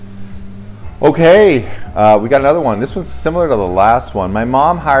Okay, we got another one. This one's similar to the last one. My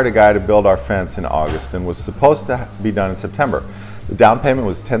mom hired a guy to build our fence in August and was supposed to be done in September. The down payment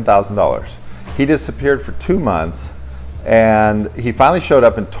was $10,000. He disappeared for 2 months, and he finally showed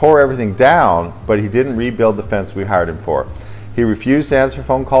up and tore everything down, but he didn't rebuild the fence we hired him for. He refused to answer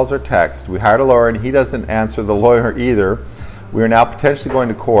phone calls or texts. We hired a lawyer, and he doesn't answer the lawyer either. We are now potentially going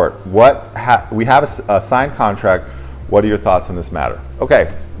to court. We have a signed contract. What are your thoughts on this matter?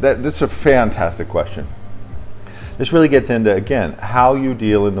 Okay, this is a fantastic question. This really gets into, again, how you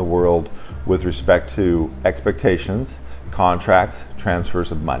deal in the world with respect to expectations, contracts,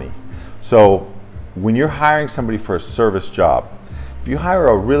 transfers of money. So when you're hiring somebody for a service job, if you hire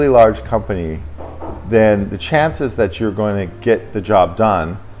a really large company, then the chances that you're going to get the job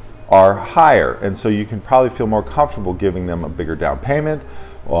done are higher. And so you can probably feel more comfortable giving them a bigger down payment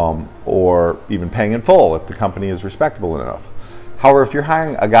or even paying in full if the company is respectable enough. However, if you're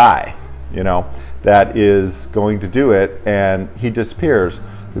hiring a guy, that is going to do it and he disappears,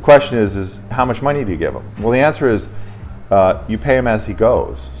 the question is how much money do you give him? Well, the answer is you pay him as he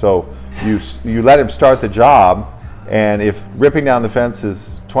goes. So you let him start the job, and if ripping down the fence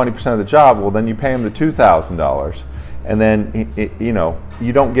is 20% of the job, well, then you pay him the $2,000, and then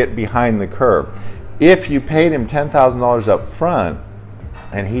you don't get behind the curve. If you paid him $10,000 up front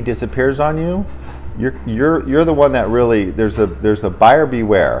and he disappears on you, you're the one that really there's a buyer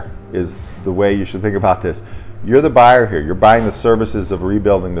beware is the way you should think about this. You're the buyer here. You're buying the services of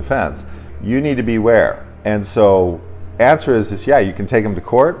rebuilding the fence. You need to beware. And so answer is yeah, you can take him to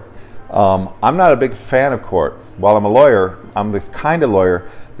court. I'm not a big fan of court. While I'm a lawyer, I'm the kind of lawyer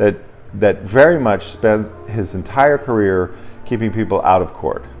that very much spends his entire career keeping people out of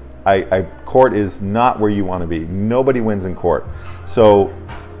court. Court is not where you want to be. Nobody wins in court. So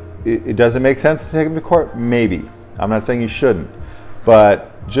does it make sense to take him to court? Maybe. I'm not saying you shouldn't.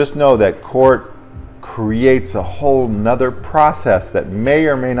 But just know that court creates a whole nother process that may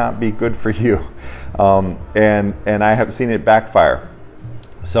or may not be good for you. And I have seen it backfire.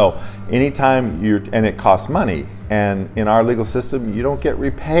 So anytime and it costs money, and in our legal system, you don't get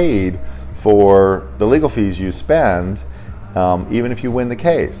repaid for the legal fees you spend, even if you win the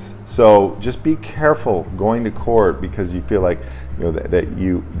case. So just be careful going to court because you feel like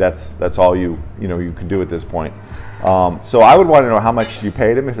that's all you can do at this point. So I would want to know how much you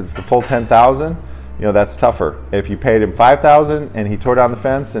paid him. If it's the full $10,000, that's tougher. If you paid him $5,000 and he tore down the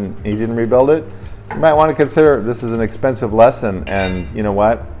fence and he didn't rebuild it, you might want to consider this is an expensive lesson, and you know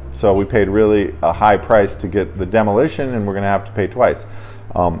what? So we paid really a high price to get the demolition, and we're going to have to pay twice.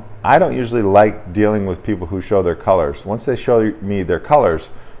 I don't usually like dealing with people who show their colors. Once they show me their colors,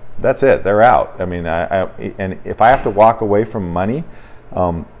 that's it. They're out. I mean, and if I have to walk away from money,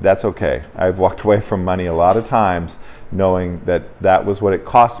 that's okay. I've walked away from money a lot of times knowing that was what it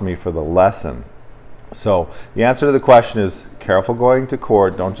cost me for the lesson. So the answer to the question is careful going to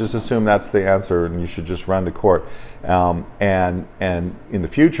court. Don't just assume that's the answer and you should just run to court. And in the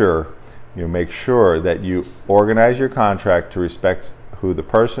future, make sure that you organize your contract to respect who the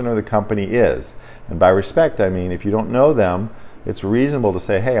person or the company is. And by respect, I mean if you don't know them, it's reasonable to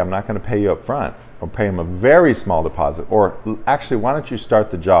say, hey, I'm not going to pay you up front, or pay them a very small deposit. Or actually, why don't you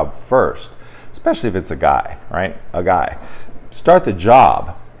start the job first, especially if it's a guy, right? A guy. Start the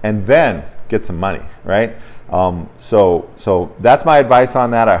job and then get some money, right? So that's my advice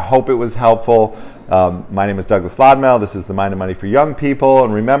on that. I hope it was helpful. My name is Douglas Lodmell. This is the Mind and Money for Young People.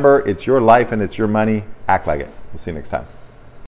 And remember, it's your life and it's your money. Act like it. We'll see you next time.